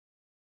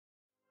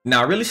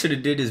Now I really should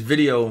have did this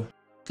video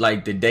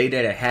like the day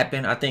that it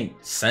happened. I think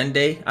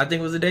Sunday,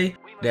 was the day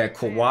that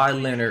Kawhi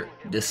Leonard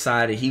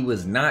decided he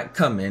was not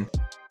coming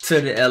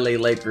to the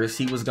LA Lakers.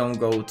 He was gonna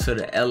go to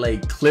the LA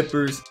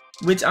Clippers,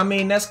 which I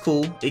mean, that's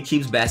cool. It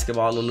keeps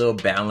basketball a little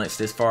balanced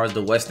as far as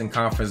the Western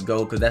Conference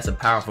go, because that's a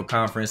powerful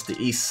conference. The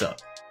East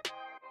sucks.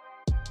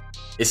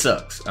 It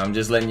sucks. I'm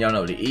just letting y'all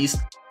know the East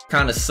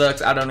kind of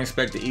sucks. I don't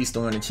expect the East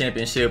to win the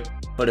championship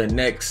for the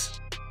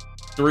next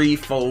 3,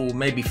 4,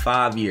 maybe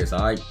 5 years.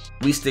 All right,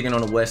 we sticking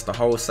on the West the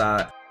whole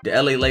side. The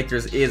LA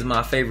Lakers is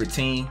my favorite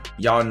team.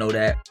 Y'all know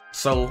that.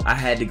 So I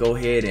had to go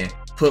ahead and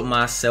put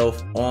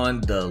myself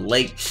on the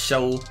Lake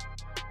Show.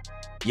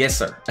 Yes,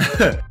 sir.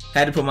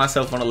 Had to put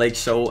myself on the Lake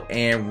Show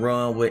and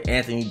run with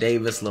Anthony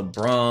Davis,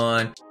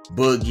 LeBron,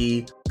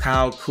 Boogie,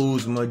 Kyle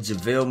Kuzma,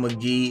 JaVale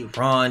McGee,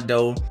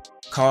 Rondo,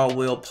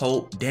 Caldwell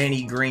Pope,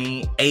 Danny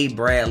Green, A.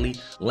 Bradley.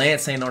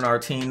 Lance ain't on our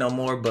team no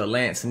more, but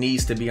Lance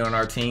needs to be on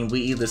our team.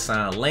 We either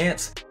sign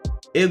Lance,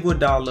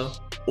 Iguodala,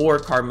 or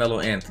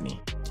Carmelo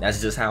Anthony. That's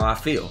just how I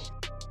feel.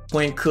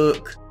 Quinn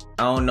Cook,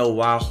 I don't know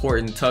why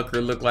Horton Tucker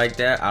looked like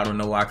that. I don't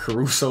know why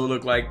Caruso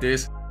looked like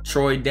this.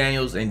 Troy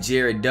Daniels and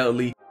Jared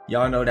Dudley.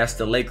 Y'all know that's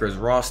the Lakers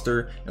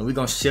roster. And we're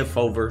going to shift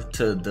over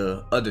to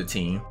the other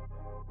team,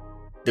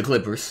 the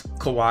Clippers.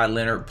 Kawhi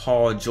Leonard,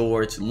 Paul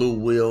George, Lou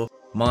Will,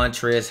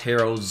 Montrezl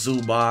Harrell,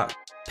 Zubac,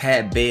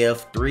 Pat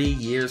Bev. 3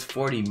 years,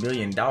 $40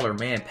 million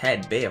man.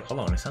 Pat Bev. Hold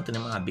on, there's something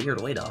in my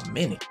beard. Wait a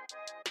minute.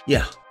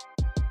 Yeah.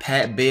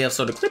 Pat Bev.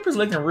 So the Clippers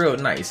looking real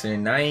nice,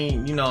 and I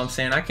ain't, you know what I'm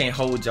saying, I can't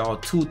hold y'all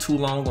too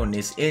long on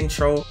this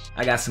intro.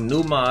 I got some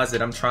new mods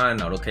that I'm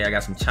trying out. Okay, I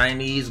got some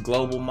Chinese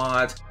global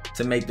mods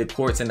to make the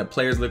courts and the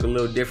players look a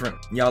little different.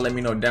 Y'all let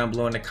me know down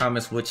below in the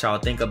comments what y'all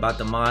think about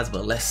the mods,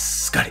 but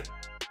let's cut it.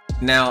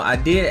 Now I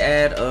did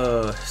add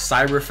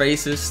cyber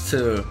faces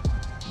to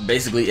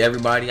basically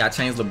everybody. I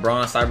changed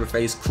LeBron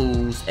cyberface,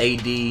 Kuz,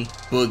 AD,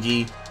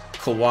 Boogie,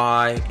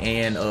 Kawhi,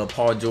 and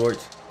Paul George.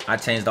 I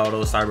changed all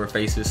those cyber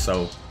faces,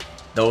 so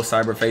those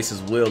cyber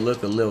faces will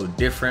look a little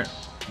different.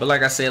 But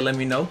like I said, let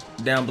me know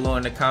down below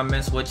in the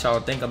comments what y'all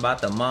think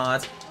about the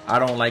mods. I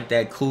don't like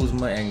that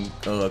Kuzma and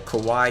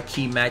Kawhi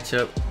key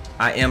matchup.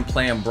 I am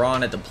playing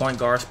Braun at the point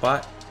guard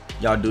spot.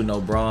 Y'all do know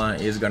Braun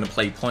is going to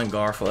play point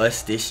guard for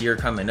us this year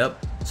coming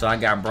up. So I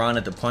got Braun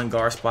at the point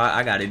guard spot.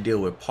 I got to deal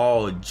with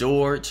Paul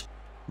George.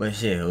 But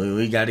shit,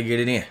 we got to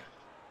get it in.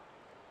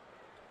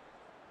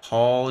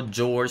 Paul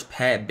George,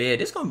 Pat Bev.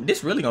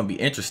 This really going to be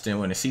interesting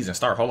when the season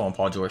starts. Hold on,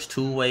 Paul George.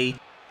 Two-way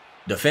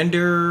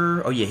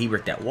defender. Oh, yeah, he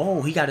ripped that.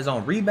 Whoa, he got his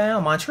own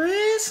rebound.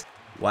 Montrezl.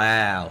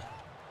 Wow.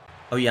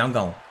 Oh, yeah, I'm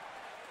going.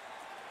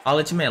 I'll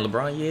let you man,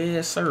 LeBron.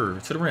 Yes, sir.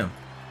 To the rim.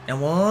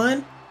 And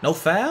one. No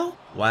foul.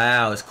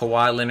 Wow, it's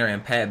Kawhi Leonard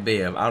and Pat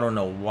Bev. I don't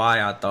know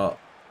why I thought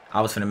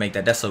I was finna make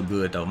that. That's so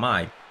good, though.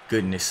 My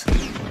goodness.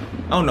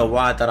 I don't know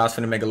why I thought I was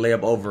finna make a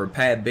layup over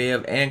Pat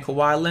Bev and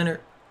Kawhi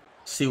Leonard.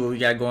 See what we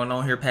got going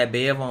on here. Pat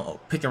Bev on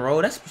pick and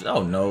roll. That's,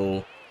 oh,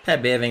 no.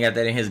 Pat Bev ain't got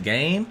that in his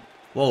game.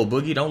 Whoa,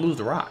 Boogie, don't lose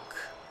the rock.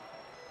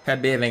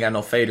 Pat Bev ain't got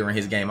no fader in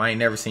his game. I ain't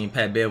never seen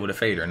Pat Bev with a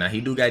fader. Now,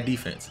 he do got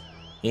defense.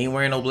 He ain't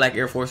wearing no black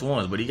Air Force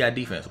Ones, but he got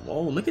defense.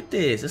 Whoa, look at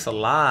this. It's a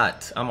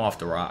lot. I'm off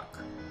the rock.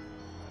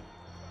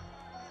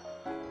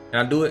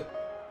 Can I do it?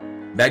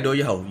 Backdoor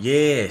your hoe.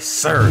 Yes,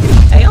 sir.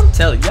 Hey, I'm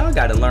telling y'all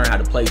got to learn how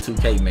to play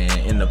 2K, man.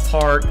 In the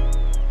park,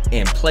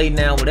 and play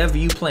now, whatever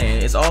you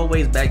playing, it's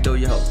always backdoor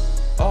your hoe.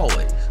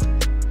 Always.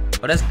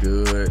 Oh, that's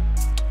good.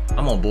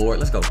 I'm on board.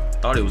 Let's go.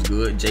 Thought it was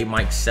good. J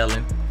Mike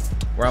selling.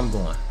 Where I'm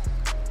going.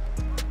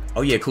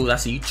 Oh, yeah, cool. I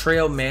see you.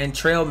 Trail man.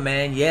 Trail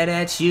man. Yeah,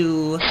 that's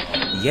you.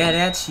 Yeah,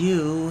 that's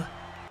you.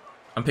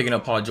 I'm picking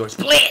up Paul George.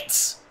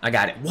 Blitz! I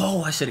got it.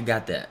 Whoa, I should have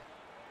got that.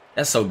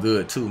 That's so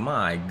good, too.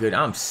 My good.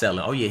 I'm selling.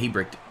 Oh, yeah, he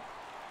bricked it.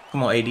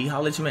 Come on, AD.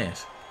 Holla at your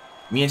mans.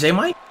 Me and J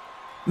Mike?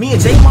 Me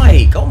and J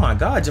Mike. Oh, my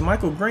God.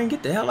 JaMychal Green,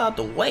 get the hell out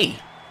the way.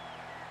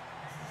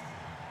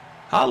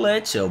 Holla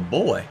at your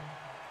boy.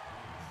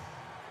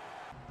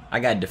 I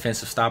got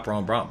defensive stopper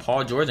on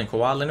Paul George and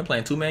Kawhi Leonard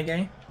playing two-man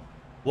game.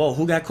 Whoa,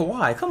 who got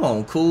Kawhi? Come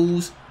on,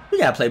 Kuz. We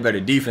got to play better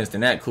defense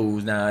than that,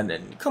 Kuz. Nah,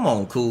 come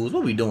on, Kuz.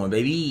 What we doing,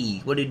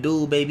 baby? What it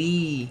do,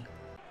 baby?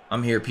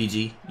 I'm here,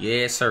 PG.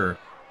 Yes, sir.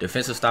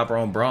 Defensive stopper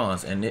on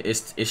Bronze, and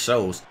it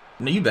shows.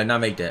 No, you better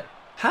not make that.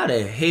 How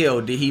the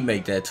hell did he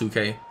make that,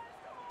 2K?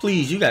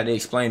 Please, you got to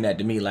explain that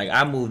to me. Like,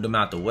 I moved him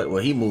out the way.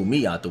 Well, he moved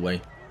me out the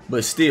way.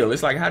 But still,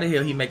 it's like, how the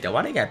hell he make that?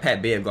 Why they got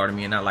Pat Bev guarding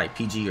me and not like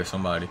PG or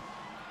somebody?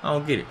 I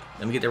don't get it.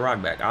 Let me get the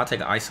rock back. I'll take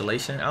an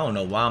isolation. I don't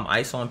know why I'm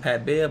ice on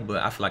Pat Bev,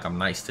 but I feel like I'm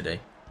nice today.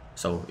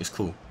 So, it's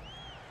cool.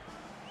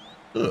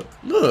 Look,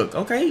 look.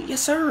 Okay,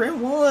 yes, sir.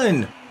 And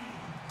one.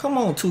 Come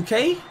on,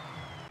 2K.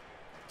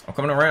 I'm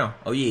coming around.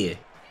 Oh, yeah.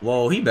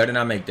 Whoa, he better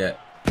not make that.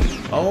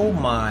 Oh,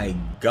 my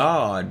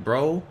God,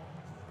 bro.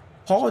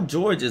 Paul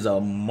George is a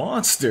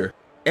monster.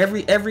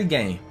 Every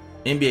game.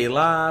 NBA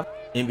Live,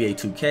 NBA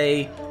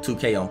 2K,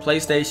 2K on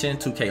PlayStation,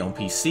 2K on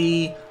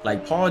PC.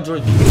 Like, Paul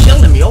George be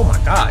killing me. Oh, my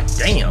God.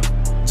 Damn.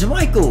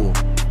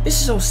 JaMychal, this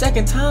is your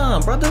second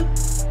time, brother.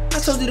 I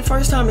told you the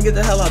first time to get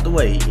the hell out the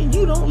way, and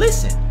you don't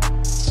listen.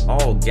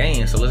 all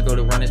game. So let's go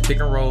to run this pick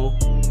and roll.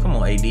 Come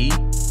on, AD.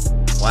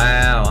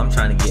 Wow, I'm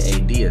trying to get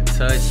AD a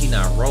touch. He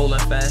not rolling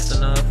fast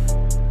enough.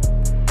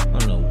 I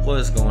don't know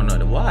what's going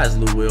on. Why is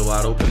Lou Will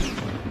wide open?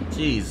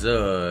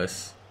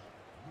 Jesus.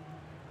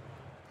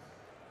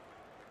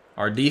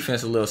 Our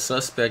defense a little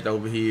suspect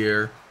over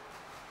here.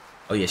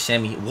 Oh yeah,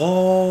 Shammy.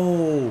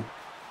 Whoa.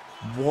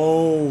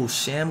 Whoa,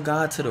 Sham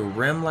got to the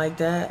rim like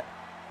that?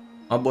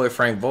 My boy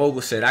Frank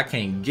Vogel said I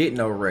can't get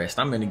no rest.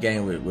 I'm in the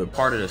game with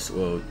part of this,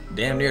 well,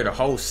 damn near the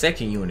whole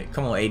second unit.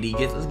 Come on, AD,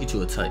 let's get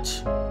you a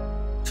touch.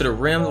 To the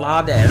rim,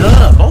 lob that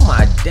up. Oh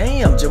my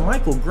damn,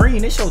 JaMychal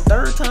Green. It's your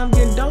third time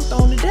getting dunked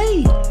on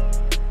today.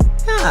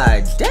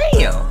 God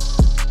damn.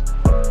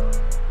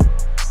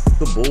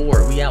 Good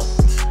board, we out.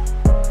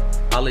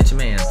 I'll let your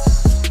mans.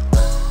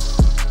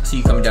 See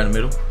you coming down the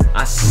middle.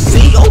 I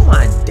see, oh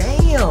my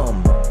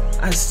damn.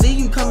 I see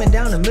you coming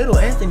down the middle,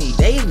 Anthony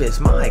Davis.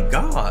 My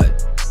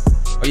God.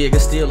 Oh yeah,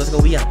 good steal. Let's go.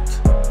 We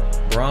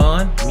out.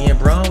 Bron, me and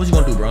Bron. What you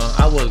gonna do, Bron?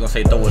 I was gonna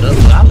say throw it up,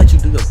 but I'll let you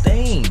do your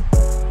thing.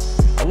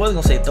 I was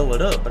gonna say throw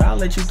it up, but I'll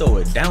let you throw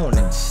it down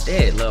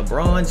instead.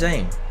 LeBron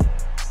James.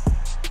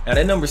 Now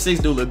that number 6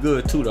 dude look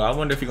good too, though. I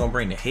wonder if he gonna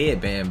bring the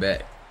headband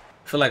back.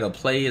 I feel like a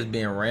play is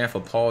being ran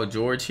for Paul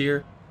George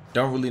here.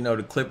 Don't really know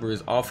the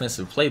Clippers'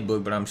 offensive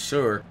playbook, but I'm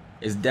sure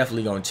it's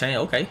definitely gonna change.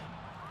 Okay,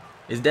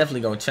 it's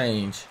definitely gonna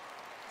change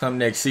come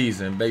next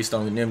season based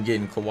on them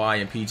getting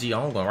Kawhi and PG.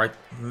 I'm going right.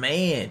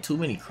 Man, too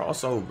many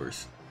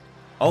crossovers.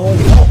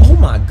 Oh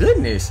my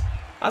goodness.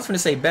 I was gonna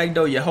say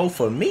backdoor your hoe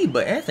for me,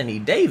 but Anthony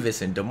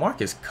Davis and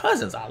DeMarcus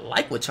Cousins, I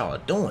like what y'all are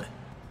doing.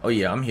 Oh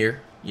yeah, I'm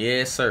here.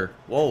 Yes, sir.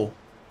 Whoa.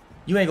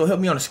 You ain't gonna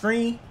help me on the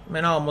screen?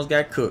 Man, I almost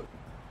got cooked.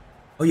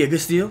 Oh yeah, good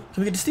steal.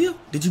 Can we get the steal?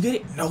 Did you get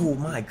it? No,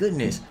 my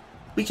goodness.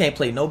 We can't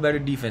play no better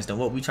defense than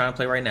what we trying to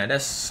play right now.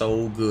 That's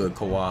so good,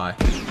 Kawhi.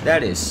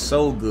 That is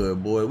so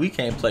good, boy. We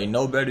can't play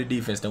no better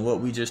defense than what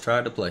we just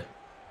tried to play.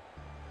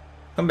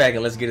 Come back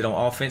and let's get it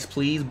on offense,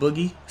 please,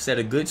 Boogie. Set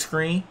a good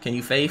screen. Can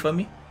you fade for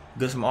me?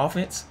 Good some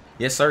offense.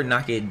 Yes, sir.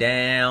 Knock it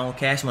down.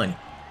 Cash money.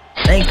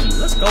 Thank you.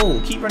 Let's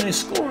go. Keep running this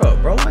score up,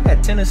 bro. I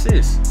got 10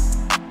 assists.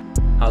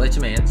 I'll let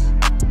your mans.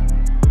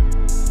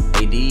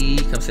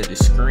 AD, come set the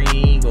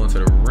screen. Going to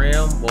the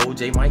rim. Whoa,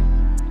 J Mike.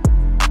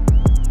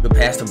 Good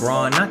pass to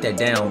Bron. Knock that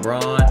down,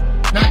 Bron.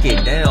 Knock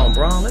it down,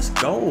 Bron. Let's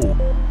go.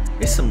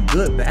 It's some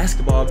good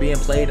basketball being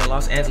played in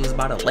Los Angeles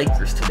by the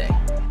Lakers today.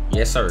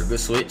 Yes, sir. Good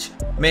switch.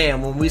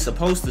 Man, when we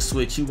supposed to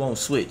switch, you won't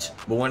switch.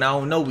 But when I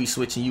don't know we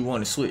switching, you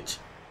want to switch.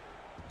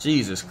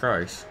 Jesus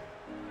Christ.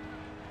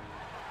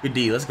 Good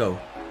D. Let's go.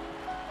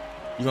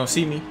 You gonna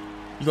see me?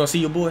 You gonna see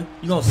your boy?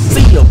 You gonna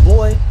see your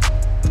boy?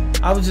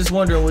 I was just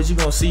wondering, was you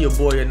gonna see your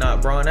boy or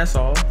not, Bron? That's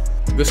all.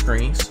 Good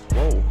screens.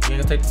 Whoa, you ain't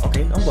gonna take.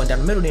 Okay, I'm going down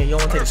the middle then. You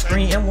don't wanna take a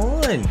screen and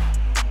one.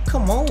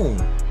 Come on.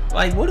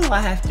 Like, what do I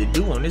have to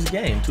do on this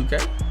game,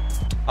 2K?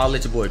 I'll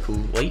let your boy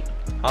cool. Wait.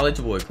 I'll let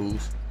your boy cool.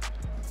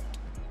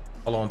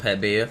 Hold on, Pat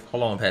Bev.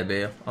 Hold on, Pat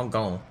Bev. I'm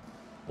gone.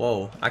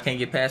 Whoa, I can't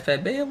get past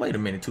Pat Bev? Wait a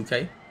minute,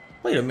 2K.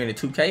 Wait a minute,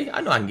 2K.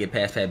 I know I can get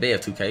past Pat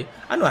Bev, 2K.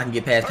 I know I can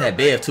get past Pat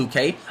Bev,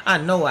 2K. I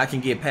know I can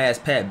get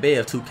past Pat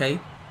Bev, 2K.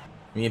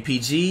 Me and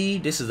PG,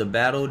 this is a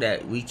battle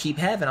that we keep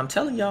having. I'm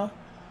telling y'all.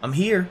 I'm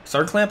here.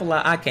 Sir Clamp a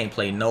lot. I can't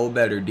play no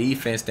better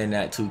defense than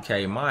that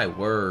 2K. My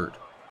word.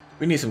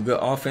 We need some good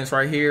offense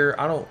right here.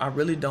 I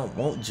really don't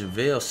want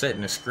JaVale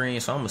setting the screen,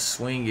 so I'm gonna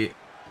swing it.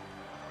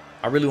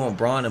 I really want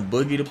Bron and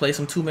Boogie to play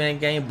some two-man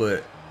game,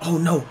 but oh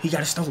no, he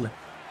got it stolen.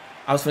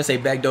 I was gonna say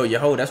backdoor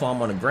your hoe. That's why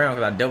I'm on the ground,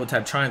 because I double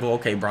tap triangle.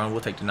 Okay, Bron,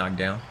 we'll take the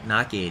knockdown.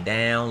 Knock it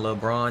down,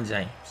 LeBron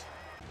James.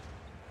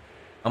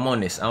 I'm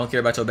on this. I don't care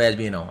about your badge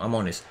being on. I'm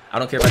on this. I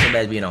don't care about your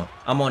badge being on.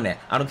 I'm on that.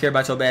 I don't care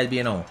about your badge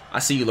being on. I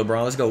see you,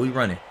 LeBron. Let's go. We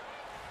running.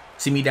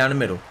 See me down the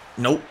middle.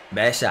 Nope.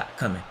 Bad shot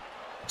coming.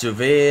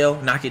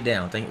 JaVale, knock it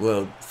down.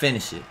 Well,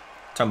 finish it.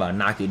 Talking about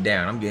knock it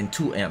down. I'm getting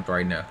too amped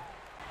right now.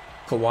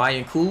 Kawhi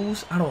and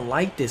Kuz, I don't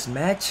like this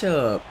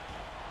matchup.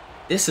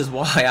 This is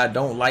why I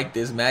don't like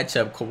this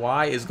matchup.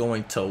 Kawhi is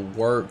going to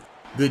work.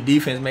 Good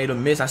defense made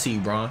him miss. I see you,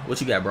 Bron. What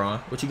you got, Bron?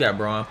 What you got,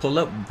 Bron? Pull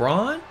up,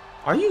 Bron?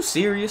 Are you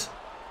serious?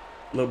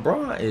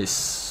 LeBron is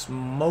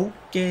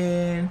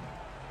smoking.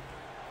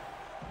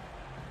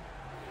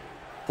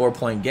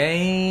 4-point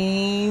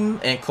game.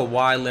 And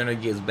Kawhi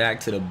Leonard gets back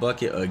to the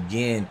bucket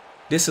again.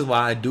 This is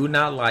why I do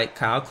not like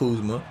Kyle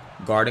Kuzma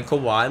guarding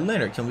Kawhi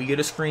Leonard. Can we get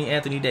a screen,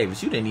 Anthony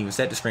Davis? You didn't even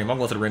set the screen. I'm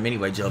going to the rim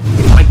anyway,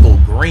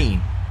 JaMychal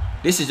Green.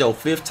 This is your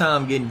 5th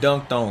time getting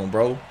dunked on,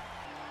 bro.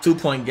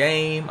 2-point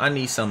game. I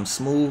need something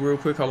smooth real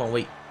quick. Hold on,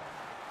 wait.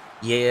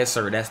 Yes,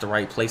 sir. That's the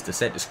right place to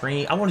set the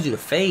screen. I wanted you to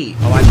fade.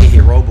 Oh, I get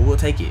hit roll, but we'll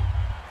take it.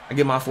 I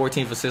get my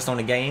 14th assist on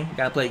the game.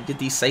 Gotta get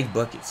these safe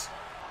buckets.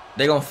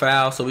 They're gonna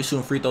foul, so we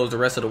shooting free throws the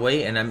rest of the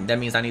way, and that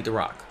means I need the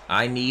rock.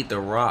 I need the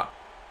rock.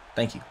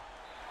 Thank you.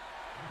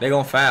 They're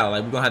gonna foul.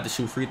 Like, we're gonna have to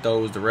shoot free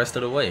throws the rest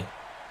of the way.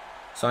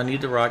 So I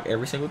need the rock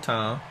every single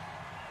time.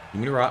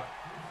 Give me the rock.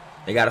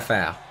 They got to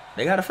foul.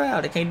 They got to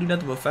foul. They can't do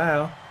nothing but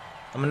foul.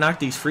 I'm gonna knock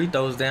these free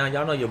throws down.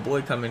 Y'all know your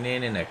boy coming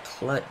in a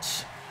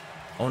clutch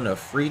on the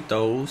free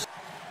throws.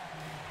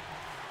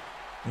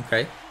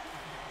 Okay.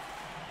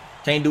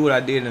 Can't do what I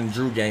did in the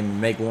Drew game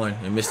and make one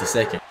and miss the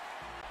second.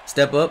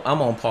 Step up.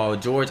 I'm on Paul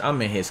George.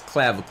 I'm in his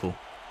clavicle.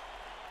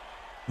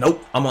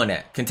 Nope. I'm on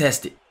that.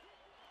 Contested.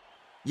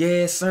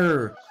 Yes,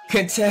 sir.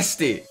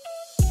 Contested.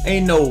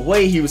 Ain't no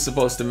way he was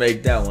supposed to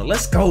make that one.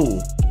 Let's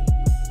go.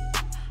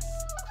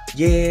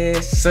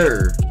 Yes,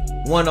 sir.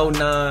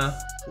 109,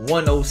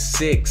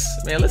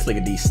 106. Man, let's look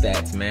at these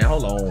stats, man.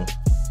 Hold on.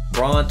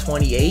 Braun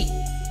 28.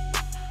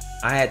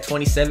 I had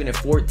 27 and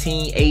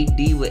 14.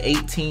 AD with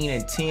 18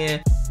 and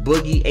 10.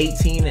 Boogie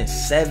 18 and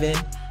 7.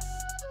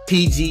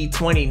 PG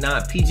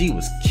 29. PG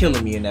was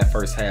killing me in that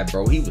first half,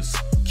 bro. He was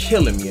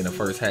killing me in the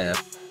first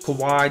half.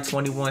 Kawhi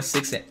 21,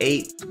 6 and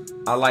 8.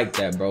 I like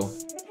that, bro.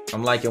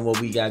 I'm liking what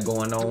we got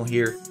going on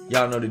here.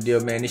 Y'all know the deal,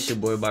 man. It's your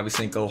boy Bobby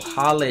Cinco.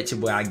 Holla at your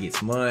boy. I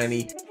get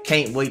money.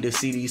 Can't wait to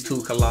see these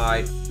two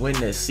collide when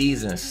the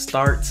season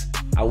starts.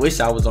 I wish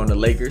I was on the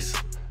Lakers.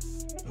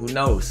 Who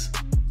knows?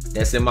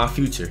 That's in my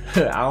future.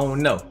 I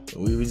don't know.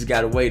 We just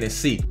gotta wait and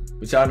see.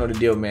 But y'all know the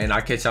deal, man.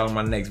 I'll catch y'all in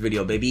my next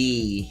video,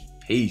 baby.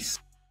 Peace.